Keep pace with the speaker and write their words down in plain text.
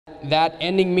that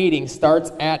ending meeting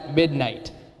starts at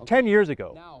midnight. 10 years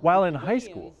ago, while in high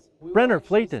school, Brenner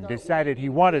Flayton decided he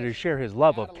wanted to share his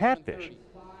love of catfish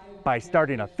by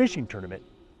starting a fishing tournament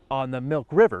on the Milk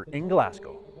River in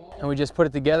Glasgow. And we just put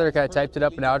it together, kind of typed it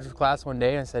up in algebra class one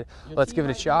day and said, let's give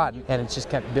it a shot. And it just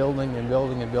kept building and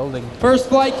building and building. First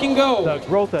flight can go. The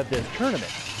growth of this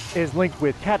tournament is linked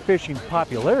with catfishing's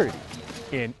popularity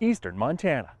in eastern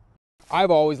Montana.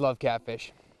 I've always loved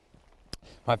catfish.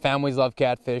 My family's loved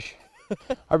catfish.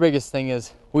 Our biggest thing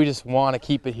is we just want to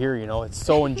keep it here, you know. It's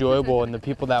so enjoyable, and the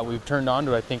people that we've turned on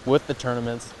to, I think, with the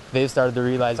tournaments, they've started to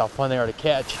realize how fun they are to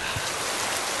catch.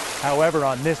 However,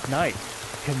 on this night,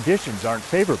 conditions aren't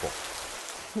favorable.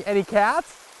 Any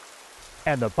cats?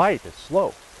 And the bite is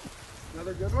slow.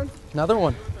 Another good one? Another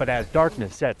one. But as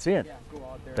darkness sets in,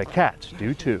 the cats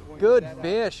do too. Good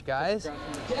fish, guys.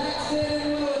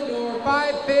 Jackson,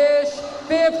 5 fish,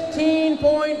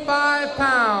 15.5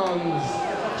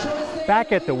 pounds.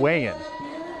 Back at the weigh-in,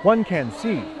 one can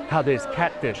see how this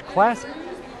Catfish Classic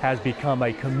has become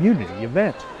a community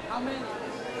event.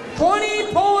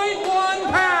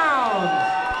 20.1 pounds!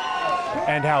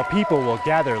 And how people will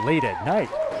gather late at night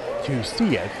to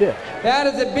see a fish. That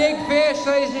is a big fish,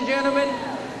 ladies and gentlemen.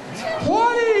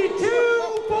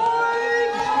 22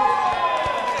 points!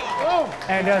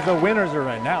 And as the winners are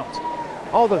announced,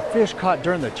 all the fish caught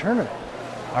during the tournament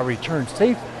are returned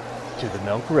safely to the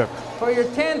Milk River. For your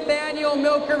 10th annual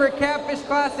Milk River Catfish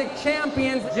Classic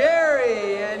champions,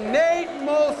 Jerry and Nate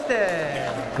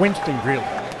Molstead. Winston Greeley,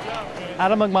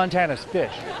 out of Montana's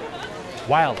Fish,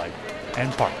 Wildlife,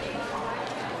 and Parks.